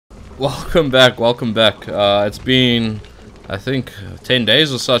Welcome back, welcome back. It's been, I think, 10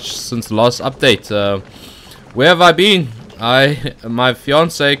 days or such since the last update. Where have I been? My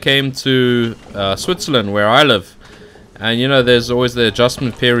fiance came to Switzerland, where I live. And you know, there's always the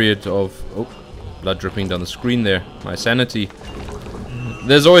adjustment period of... Oh, blood dripping down the screen there. My sanity.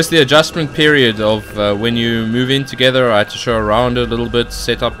 There's always the adjustment period of when you move in together. I had to show around a little bit,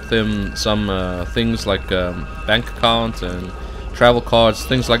 set up them some things like bank account and travel cards,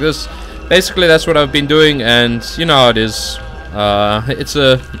 things like this. Basically, that's what I've been doing, and you know how it is. It's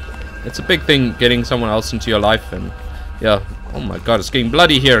a big thing getting someone else into your life, and yeah. Oh my God, it's getting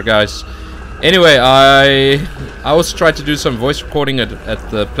bloody here, guys. Anyway, I also tried to do some voice recording at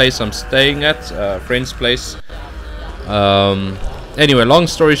the place I'm staying at, friend's place. Anyway, long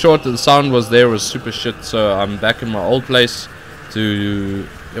story short, the sound was super shit, so I'm back in my old place to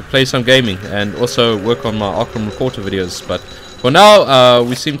play some gaming and also work on my Arkham Recorder videos. But for now,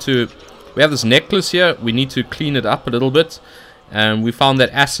 we have this necklace here. We need to clean it up a little bit, and we found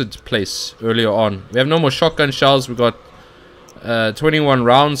that acid place earlier on. We have no more shotgun shells. We got 21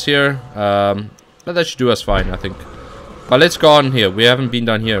 rounds here, but that should do us fine, I think. But let's go on here. We haven't been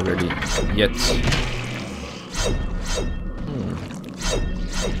down here really yet.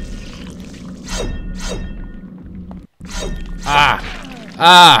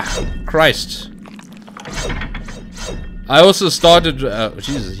 Christ. I also started,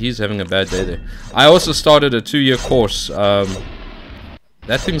 Jesus, he's having a bad day there. I also started a 2-year course.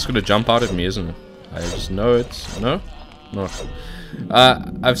 That thing's gonna jump out at me, isn't it? I just know it. No? No.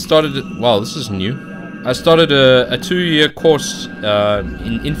 I've started, wow, this is new. I started a 2-year course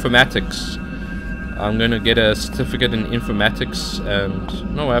in informatics. I'm gonna get a certificate in informatics,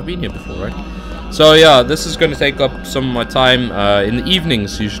 and no, I've been here before, right? So yeah, this is gonna take up some of my time in the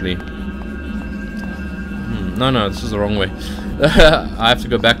evenings usually. No, this is the wrong way. I have to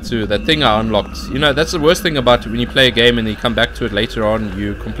go back to that thing I unlocked. You know, that's the worst thing about when you play a game and you come back to it later on,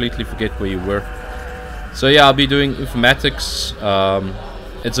 you completely forget where you were. So yeah, I'll be doing informatics.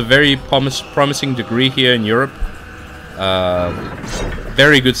 It's a very promising degree here in Europe.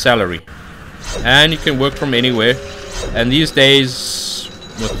 Very good salary. And you can work from anywhere. And these days,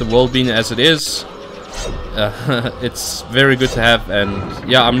 with the world being as it is, it's very good to have. And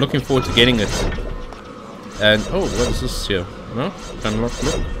yeah, I'm looking forward to getting it. And oh, what is this here? No? Unlock,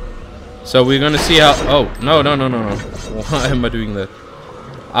 look. So we're gonna see how... Oh, no. Why am I doing that?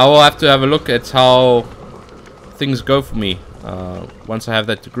 I will have to have a look at how things go for me once I have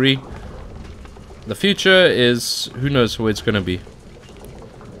that degree. The future is... Who knows where it's gonna be.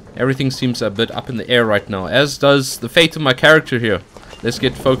 Everything seems a bit up in the air right now, as does the fate of my character here. Let's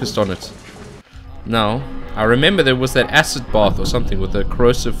get focused on it. Now, I remember there was that acid bath or something with a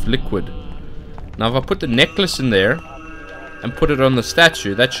corrosive liquid. Now if I put the necklace in there and put it on the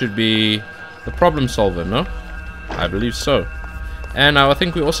statue, that should be the problem solver, no? I believe so. And I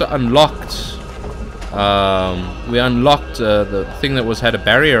think we also unlocked the thing that had a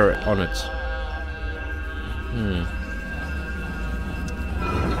barrier on it.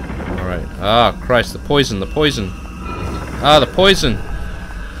 Alright. Ah, Christ, the poison. Ah, the poison.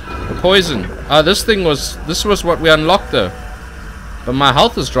 Ah, this was what we unlocked though. But my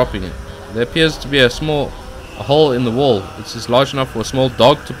health is dropping it. There appears to be a hole in the wall. It's just large enough for a small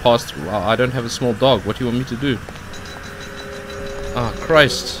dog to pass through. Wow, I don't have a small dog. What do you want me to do? Ah,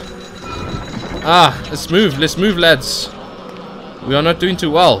 Christ. Ah, let's move, lads. We are not doing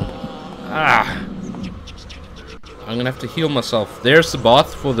too well. Ah. I'm gonna have to heal myself. There's the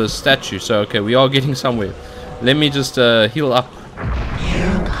bath for the statue. So, okay, we are getting somewhere. Let me just heal up.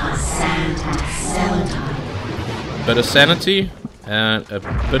 Bit of sanity. And a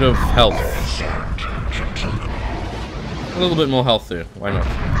bit of health. A little bit more health there. Why not?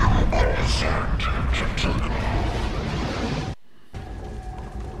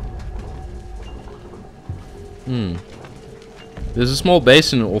 There's a small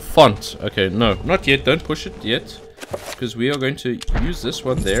basin or font. Okay, no, not yet. Don't push it yet. Because we are going to use this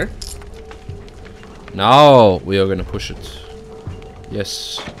one there. Now we are going to push it.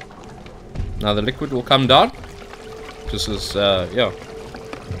 Yes. Now the liquid will come down. This is, yeah.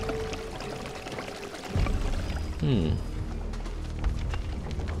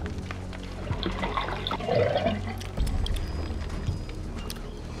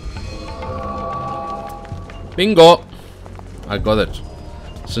 Bingo! I got it.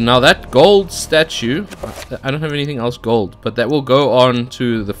 So now that gold statue, I don't have anything else gold, but that will go on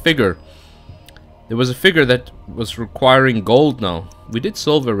to the figure. There was a figure that was requiring gold now. We did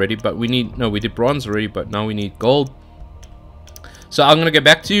silver already, but we did bronze already, but now we need gold. So I'm gonna get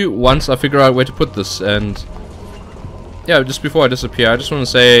back to you once I figure out where to put this. And yeah, just before I disappear, I just want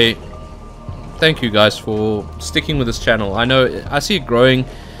to say thank you guys for sticking with this channel. I know I see it growing.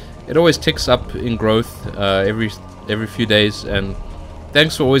 It always ticks up in growth every few days, and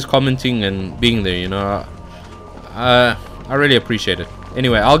thanks for always commenting and being there, you know. I really appreciate it.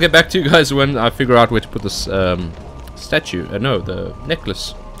 Anyway, I'll get back to you guys when I figure out where to put this statue. No, the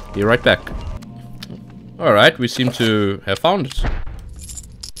necklace. Be right back. Alright, we seem to have found it.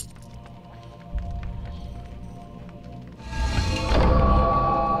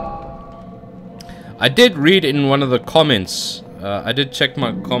 I did read in one of the comments, I did check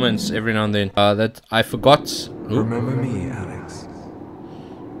my comments every now and then, that I forgot. Remember me, Alex?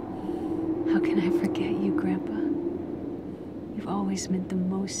 How can I forget you, Grandpa? You've always meant the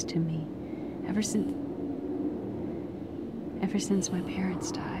most to me, ever since my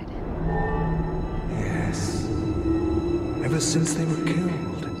parents died. Yes. Ever since they were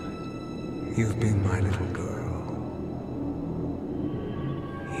killed, you've been my little girl.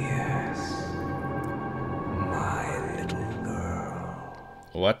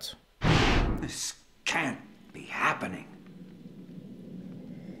 What? This can't be happening.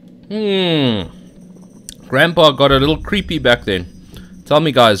 Grandpa got a little creepy back then. Tell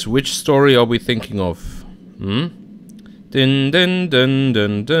me, guys, which story are we thinking of? Dun dun dun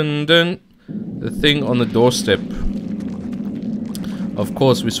dun dun dun. The thing on the doorstep. Of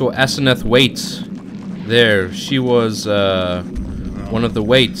course, we saw Asenath wait. There, she was one of the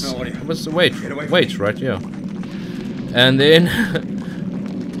waits. What's the wait? Wait, right? Yeah. And then.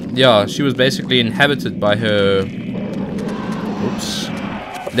 Yeah, she was basically inhabited by her. Oops.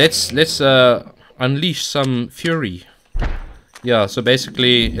 Let's unleash some fury. Yeah, so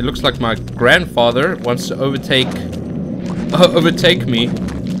basically it looks like my grandfather wants to overtake me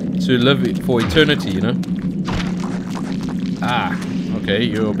to live for eternity, you know. Ah, okay,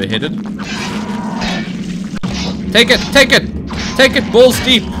 you're beheaded. Take it, take it, take it, balls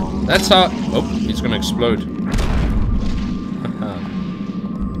deep. That's how. Oh, he's gonna explode.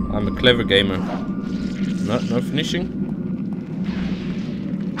 I'm a clever gamer. No finishing.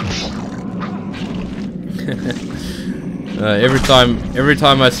 Every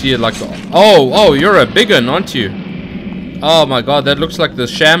time I see it, like, oh, you're a big one, aren't you? Oh my god, that looks like the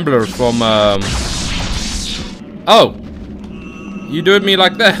Shambler from. Oh, you doing me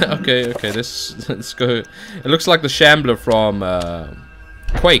like that? Okay, let's go. It looks like the Shambler from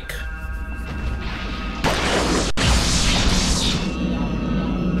Quake.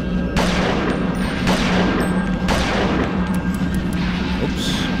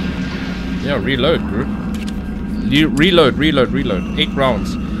 Yeah, reload, bro. Reload. 8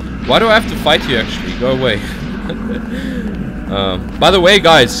 rounds. Why do I have to fight you, actually? Go away. By the way,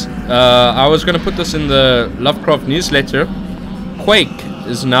 guys, I was going to put this in the Lovecraft newsletter. Quake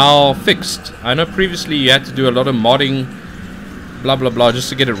is now fixed. I know previously you had to do a lot of modding, blah, blah, blah, just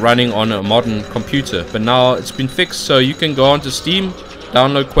to get it running on a modern computer. But now it's been fixed, so you can go onto Steam,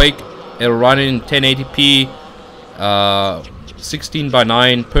 download Quake. It'll run in 1080p,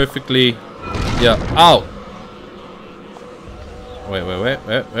 16:9 perfectly. Yeah. Ow. Wait.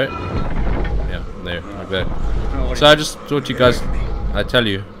 Yeah, there, like that. So I just thought you guys, I tell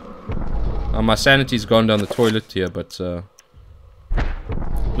you, my sanity's gone down the toilet here, but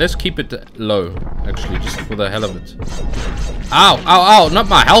let's keep it low, actually, just for the hell of it. Ow, not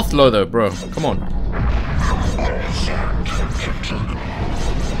my health low though, bro. Come on.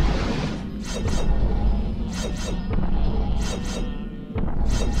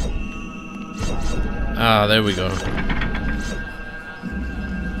 Ah, there we go.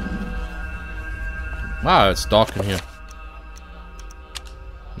 Wow, it's dark in here.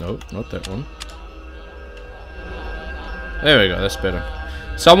 No, not that one. There we go, that's better.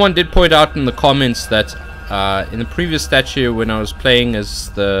 Someone did point out in the comments that in the previous statue, when I was playing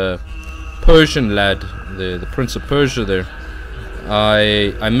as the Persian lad, the Prince of Persia there,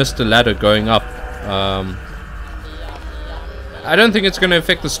 I missed a ladder going up. I don't think it's going to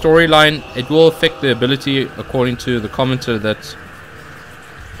affect the storyline. It will affect the ability, according to the commenter, that...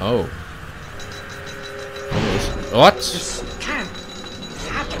 Oh. What?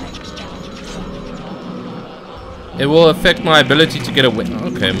 It will affect my ability to get away.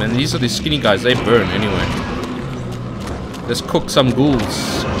 Okay, man, these are the skinny guys. They burn anyway. Let's cook some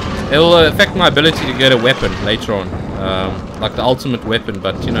ghouls. It will affect my ability to get a weapon later on. Like the ultimate weapon,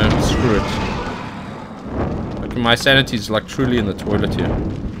 but, you know, screw it. My sanity is like truly in the toilet here,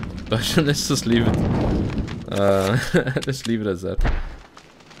 but let's just leave it. Let's leave it as that.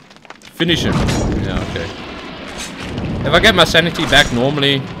 Finish him. Yeah, okay. If I get my sanity back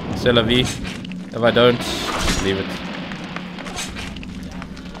normally, c'est la vie. If I don't, just leave it.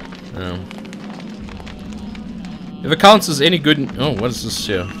 If it counts as any good. Oh, what is this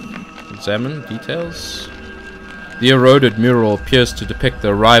here? Examine details. The eroded mural appears to depict the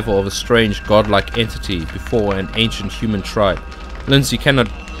arrival of a strange godlike entity before an ancient human tribe. Lindsay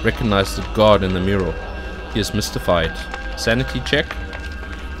cannot recognize the god in the mural. He is mystified. Sanity check?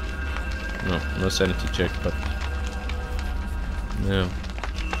 No sanity check, but... yeah.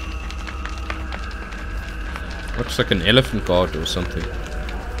 Looks like an elephant god or something.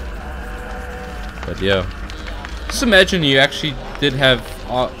 But yeah. Just imagine you actually did have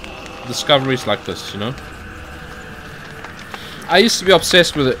discoveries like this, you know? I used to be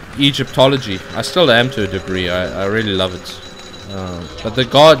obsessed with Egyptology. I still am to a degree. I really love it. But the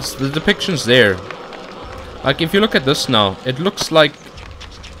gods, the depictions there. Like, if you look at this now, it looks like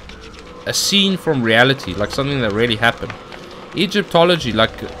a scene from reality. Like something that really happened. Egyptology,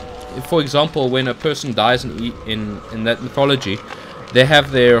 like, for example, when a person dies in that mythology, they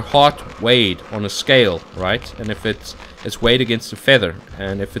have their heart weighed on a scale, right? And if it's weighed against a feather,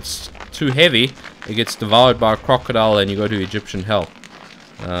 and if it's too heavy, it gets devoured by a crocodile and you go to Egyptian hell.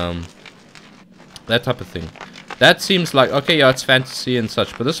 That type of thing. That seems like, okay, yeah, it's fantasy and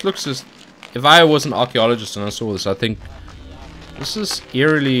such, but this looks as, if I was an archaeologist and I saw this, I think this is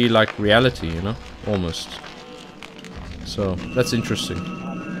eerily like reality, you know, almost. So that's interesting.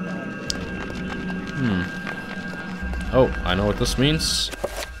 Oh, I know what this means.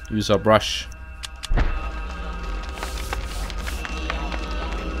 Use our brush.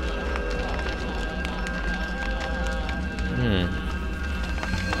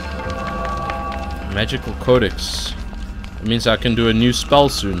 Magical Codex. It means I can do a new spell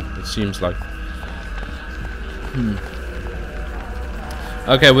soon, it seems like.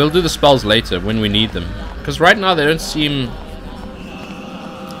 Okay, we'll do the spells later when we need them. Because right now they don't seem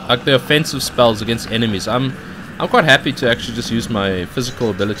like they're offensive spells against enemies. I'm quite happy to actually just use my physical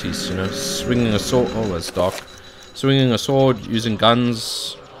abilities, you know, swinging a sword. Oh, it's dark. Swinging a sword, using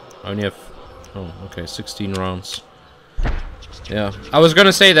guns. I only have, oh, okay, 16 rounds. Yeah, I was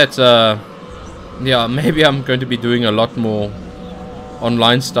gonna say that, yeah, maybe I'm going to be doing a lot more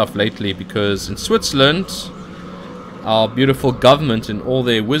online stuff lately, because in Switzerland, our beautiful government in all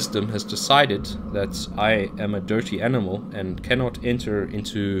their wisdom has decided that I am a dirty animal and cannot enter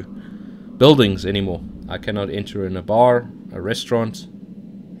into buildings anymore. I cannot enter in a bar, a restaurant.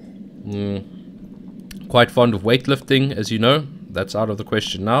 Quite fond of weightlifting, as you know. That's out of the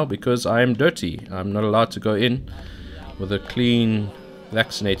question now because I am dirty. I'm not allowed to go in with the clean,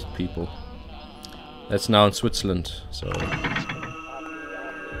 vaccinated people. That's now in Switzerland. So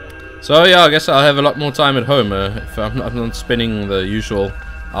yeah, I guess I'll have a lot more time at home if I'm not spending the usual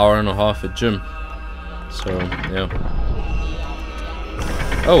hour and a half at gym. So yeah.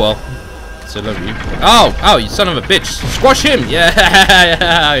 Oh well. So love you. Oh, you son of a bitch! Squash him!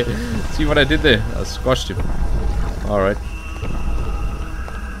 Yeah. See what I did there? I squashed him. All right.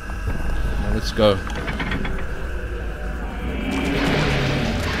 Now let's go.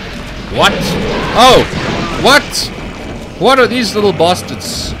 What? Oh! What? What are these little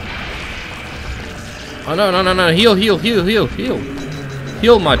bastards? Oh no. Heal. Heal,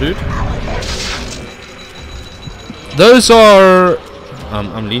 my dude. Those are...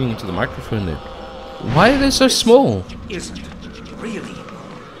 I'm leaning into the microphone there. Why are they so small? Isn't really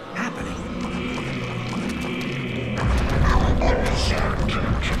happening.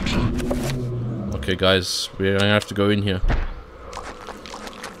 Okay, guys, we're gonna have to go in here.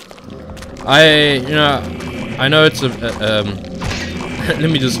 I know it's a let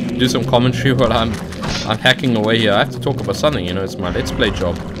me just do some commentary while I'm hacking away here. I have to talk about something, you know, it's my Let's Play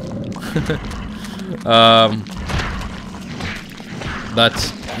job. But,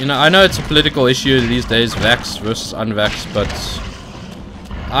 you know, I know it's a political issue these days, vax versus unvax, but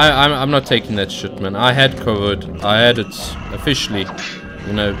I'm not taking that shit, man. I had COVID. I had it officially,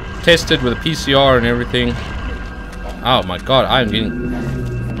 you know, tested with a PCR and everything. Oh my god, I'm getting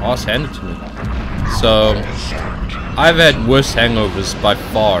ass handed to me. So, I've had worse hangovers by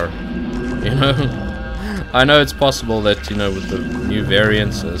far, you know. I know it's possible that, you know, with the new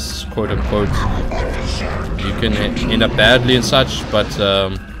variants, as quote-unquote, you can end up badly and such, but,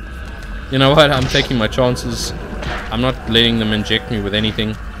 you know what, I'm taking my chances. I'm not letting them inject me with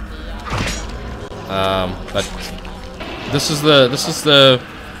anything. But this is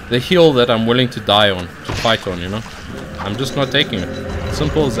the hill that I'm willing to die on, to fight on, you know. I'm just not taking it.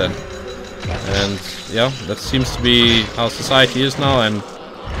 Simple as that. And, yeah, that seems to be how society is now, and...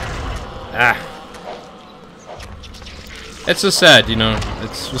 It's so sad, you know,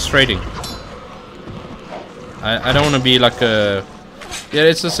 it's frustrating. I don't want to be like a... Yeah,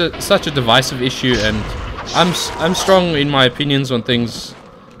 it's just such a divisive issue, and I'm strong in my opinions on things.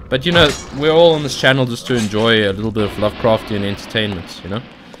 But, you know, we're all on this channel just to enjoy a little bit of Lovecraftian entertainment, you know?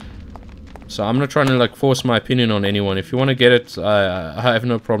 So I'm not trying to like force my opinion on anyone. If you want to get it, I have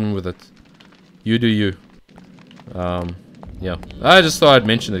no problem with it. You do you. Yeah. I just thought I'd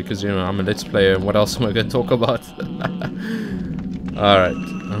mention it because, you know, I'm a Let's Player and what else am I going to talk about? Alright.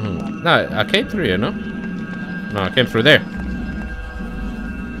 No, I came through here, no? No, I came through there.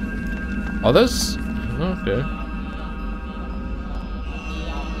 Are those... Okay.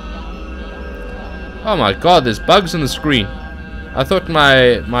 Oh my god, there's bugs on the screen. I thought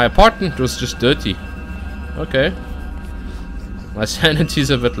my apartment was just dirty. Okay. My sanity's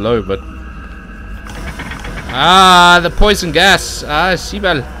a bit low, but... Ah, the poison gas. Ah,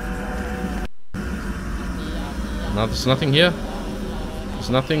 Sibel. No, there's nothing here. There's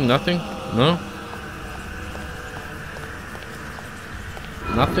nothing. No.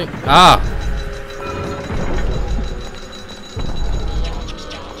 Nothing. Ah.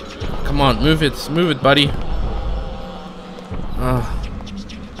 Come on, move it, buddy. Ah.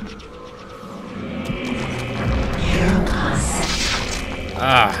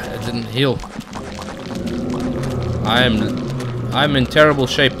 Ah, it didn't heal. I'm in terrible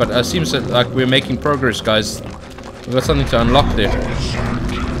shape, but it seems that, like, we're making progress, guys. We've got something to unlock there.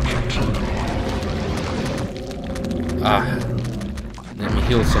 Ah. Let me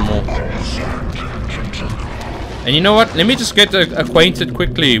heal some more. And you know what? Let me just get acquainted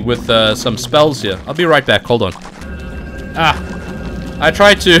quickly with some spells here. I'll be right back. Hold on. Ah. I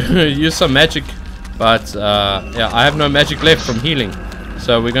tried to use some magic, but yeah, I have no magic left from healing.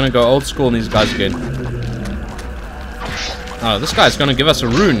 So we're gonna go old school on these guys again. Oh, this guy's gonna give us a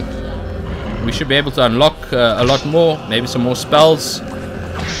rune. We should be able to unlock a lot more, maybe some more spells.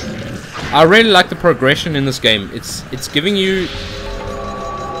 I really like the progression in this game. It's giving you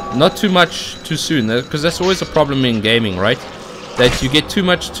not too much too soon, because that's always a problem in gaming, right? That you get too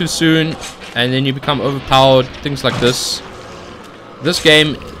much too soon, and then you become overpowered. Things like this. This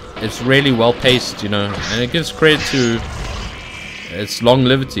game is really well paced, you know, and it gives credit to its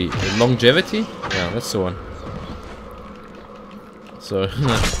longevity. Yeah, that's the one. So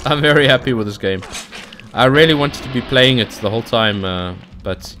I'm very happy with this game. I really wanted to be playing it the whole time,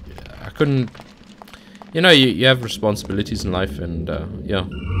 but I couldn't. You know, you have responsibilities in life, and yeah.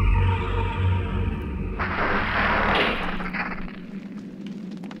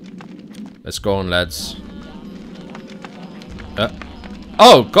 Let's go on, lads.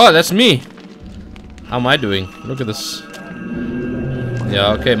 Oh god, that's me. How am I doing? Look at this.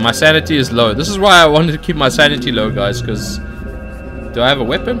 Yeah, okay, my sanity is low. This is why I wanted to keep my sanity low, guys, because... Do I have a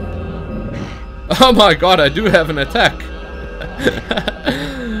weapon? Oh my god, I do have an attack.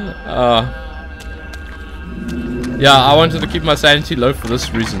 Yeah, I wanted to keep my sanity low for this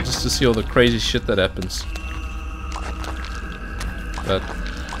reason, just to see all the crazy shit that happens. But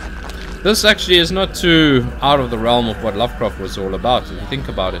this actually is not too out of the realm of what Lovecraft was all about, if you think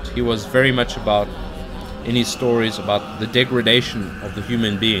about it. He was very much about, in his stories, about the degradation of the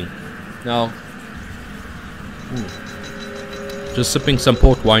human being. Now, just sipping some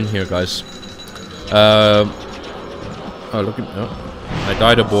port wine here, guys. Oh, look at... Oh, I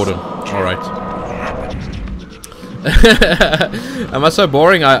died of boredom. Alright. Am I so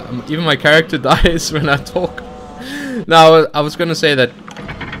boring? Even my character dies when I talk. Now, I was gonna say that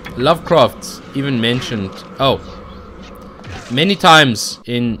Lovecraft even mentioned... Oh. Many times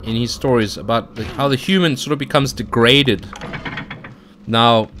in his stories about how the human sort of becomes degraded.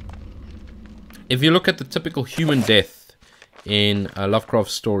 Now, if you look at the typical human death in a Lovecraft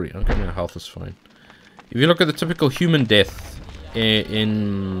story... Okay, my health is fine. If you look at the typical human death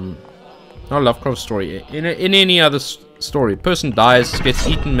in not a Lovecraft story, in any other story, a person dies, gets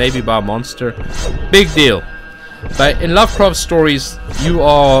eaten maybe by a monster, big deal. But in Lovecraft stories, you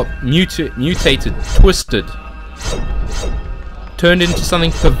are mutated, twisted, turned into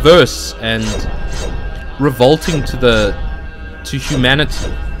something perverse and revolting to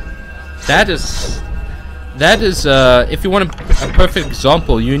humanity. That is, if you want a perfect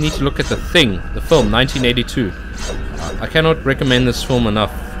example, you need to look at The Thing, the film, 1982. I cannot recommend this film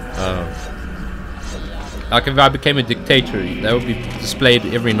enough. Like if I became a dictator, that would be displayed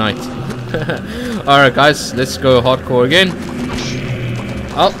every night. Alright guys, let's go hardcore again.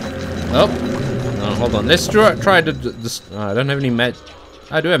 Oh, no, hold on. Let's try this. I don't have any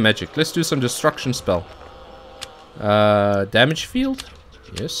I do have magic. Let's do some destruction spell. Damage field?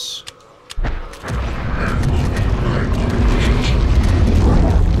 Yes.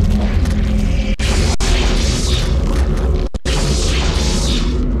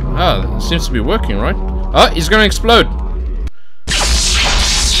 Oh, it seems to be working, right? Oh, he's gonna explode.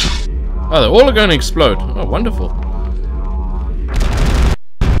 Oh, they're all gonna explode. Oh, wonderful.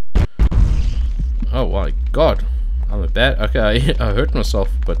 Oh my god. I'm a bad... Okay, I hurt myself,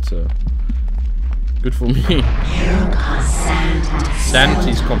 but... Good for me.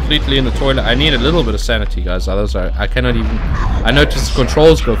 Sanity's completely in the toilet. I need a little bit of sanity, guys. Otherwise, I cannot even... I noticed the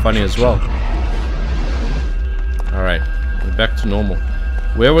controls go funny as well. Alright, we're back to normal.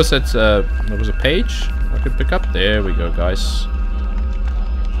 Where was it? There was a page I could pick up. There we go, guys.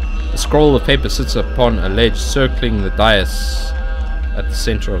 A scroll of paper sits upon a ledge circling the dais at the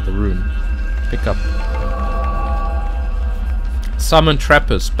center of the room. Pick up. Summon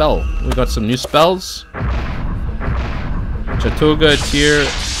Trapper spell. We got some new spells. Chaturga tier.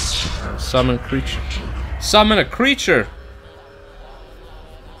 Summon creature. Summon a creature!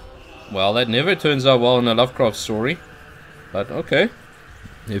 Well, that never turns out well in a Lovecraft story. But okay.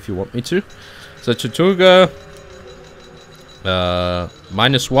 If you want me to. So Chaturga.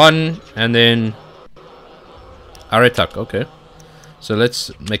 -1 and then Aretak. Okay. So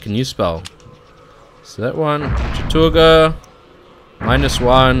let's make a new spell. So that one. Chaturga.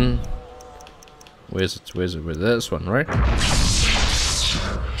 -1. Where's it? Where's this one, right?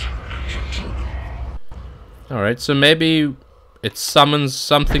 Alright, so maybe it summons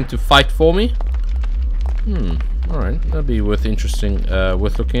something to fight for me. Alright, that'd be worth looking at. Oh,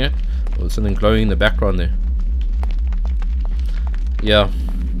 there's something glowing in the background there. Yeah.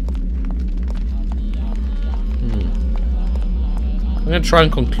 I'm gonna try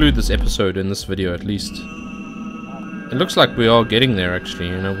and conclude this episode in this video at least. It looks like we are getting there actually,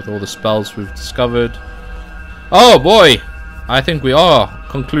 you know, with all the spells we've discovered. Oh boy! I think we are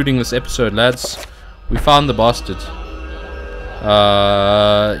concluding this episode, lads. We found the bastard.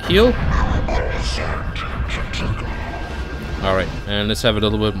 Heal? Alright, and let's have a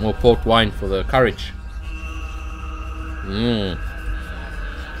little bit more port wine for the courage. Can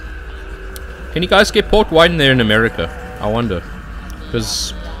you guys get port wine there in America? I wonder.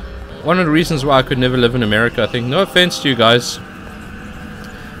 Because one of the reasons why I could never live in America, I think, no offense to you guys,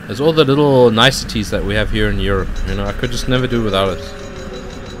 is all the little niceties that we have here in Europe. You know, I could just never do without it.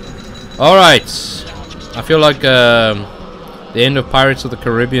 Alright. I feel like the end of Pirates of the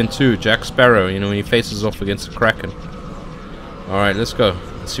Caribbean 2, Jack Sparrow, you know, when he faces off against the Kraken. Alright, let's go.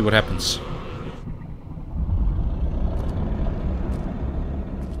 Let's see what happens.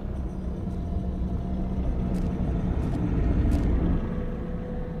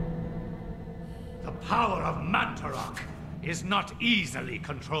 The power of Mantorok is not easily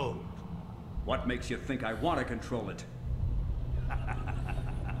controlled. What makes you think I want to control it?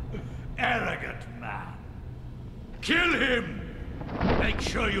 Arrogant man. Kill him! Make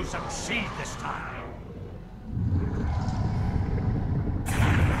sure you succeed this time.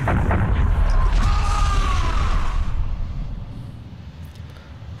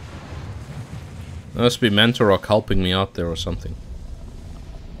 There must be Mantorok helping me out there or something.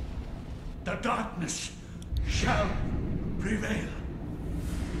 The darkness shall prevail.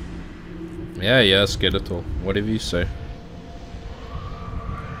 Yeah, Skeletal. Whatever you say.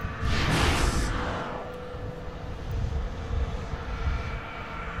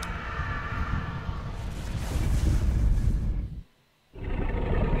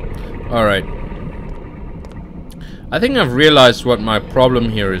 Alright. I think I've realized what my problem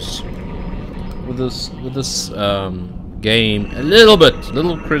here is with this game. A little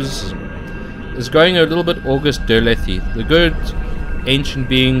criticism is going a little bit August Derlethi. The good ancient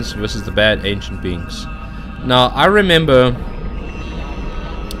beings versus the bad ancient beings. Now I remember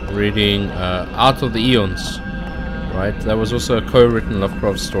reading Out of the Eons, right? That was also a co-written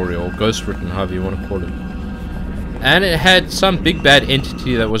Lovecraft story, or ghost-written, however you want to call it. And it had some big bad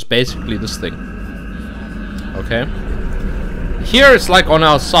entity that was basically this thing. Okay? Here it's like on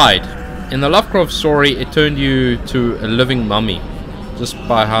our side. In the Lovecraft story, it turned you to a living mummy, just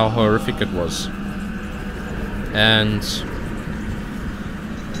by how horrific it was. And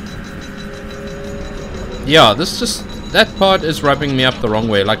yeah, that part is rubbing me up the wrong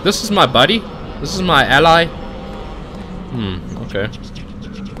way. Like, this is my buddy, this is my ally. Okay.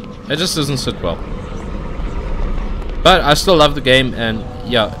 It just doesn't sit well. But I still love the game, and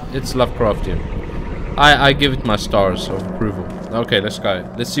yeah, it's Lovecraftian. I give it my stars of approval. Okay, let's go.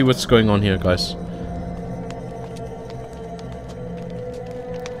 Let's see what's going on here, guys.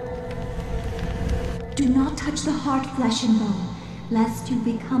 Do not touch the heart, flesh and bone, lest you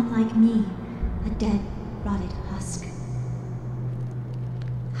become like me, a dead, rotted husk.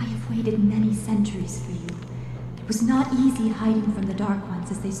 I have waited many centuries for you. It was not easy hiding from the Dark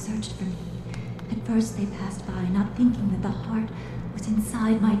Ones as they searched for me. At first they passed by, not thinking that the heart was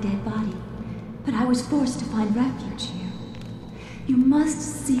inside my dead body. But I was forced to find refuge here. You must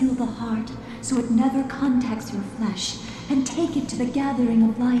seal the heart so it never contacts your flesh, and take it to the gathering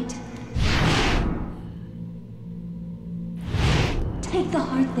of light. Take the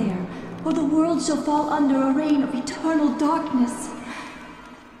heart there, or the world shall fall under a reign of eternal darkness.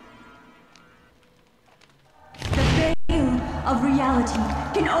 The veil of reality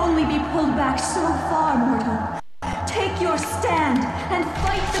can only be pulled back so far, mortal. Take your stand and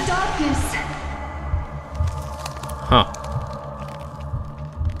fight the darkness. Huh.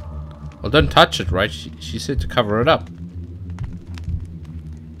 Well, don't touch it, right? She said to cover it up.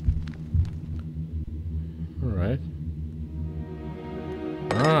 Alright.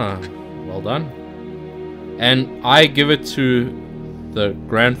 Ah, well done. And I give it to the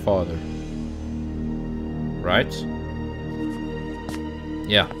grandfather. Right?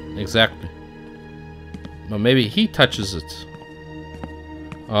 Yeah, exactly. Well, maybe he touches it.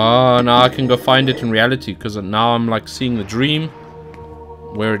 Oh, now I can go find it in reality, because now I'm like seeing the dream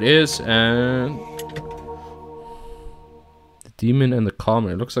where it is, and the demon and the karma.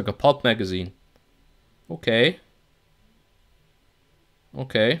 It looks like a pulp magazine. Okay.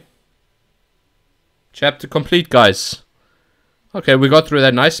 Okay. Chapter complete, guys. Okay, we got through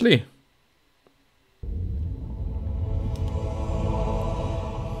that nicely.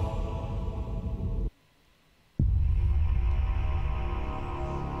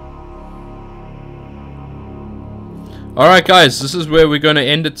 Alright guys, this is where we're gonna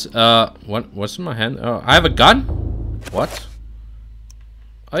end it. What's in my hand? Oh, I have a gun? What?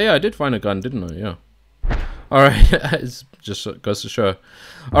 Oh yeah, I did find a gun, didn't I? Yeah. Alright, it just goes to show.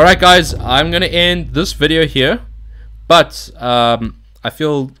 Alright guys, I'm gonna end this video here. But, I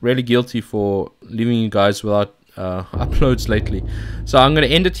feel really guilty for leaving you guys without uploads lately. So I'm gonna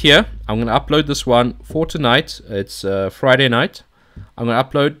end it here. I'm gonna upload this one for tonight. It's Friday night. I'm going to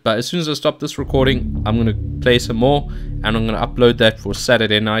upload, but as soon as I stop this recording, I'm going to play some more, and I'm going to upload that for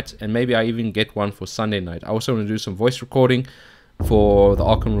Saturday night, and maybe I even get one for Sunday night. I also want to do some voice recording for the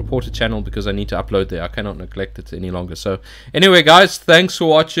Arkham Reporter channel, because I need to upload there. I cannot neglect it any longer. So anyway guys, thanks for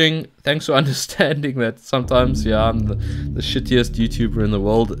watching. Thanks for understanding that sometimes, yeah, I'm the shittiest YouTuber in the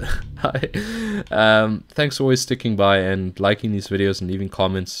world. Thanks for always sticking by and liking these videos and leaving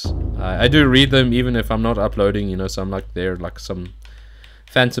comments. I do read them even if I'm not uploading, you know, so I'm like there like some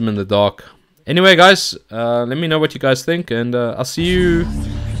phantom in the dark. Anyway guys, let me know what you guys think, and I'll see you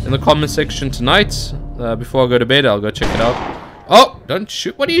in the comment section tonight. Before I go to bed, I'll go check it out. Oh, don't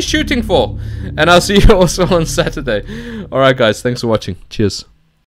shoot. What are you shooting for? And I'll see you also on Saturday. Alright guys, thanks for watching. Cheers.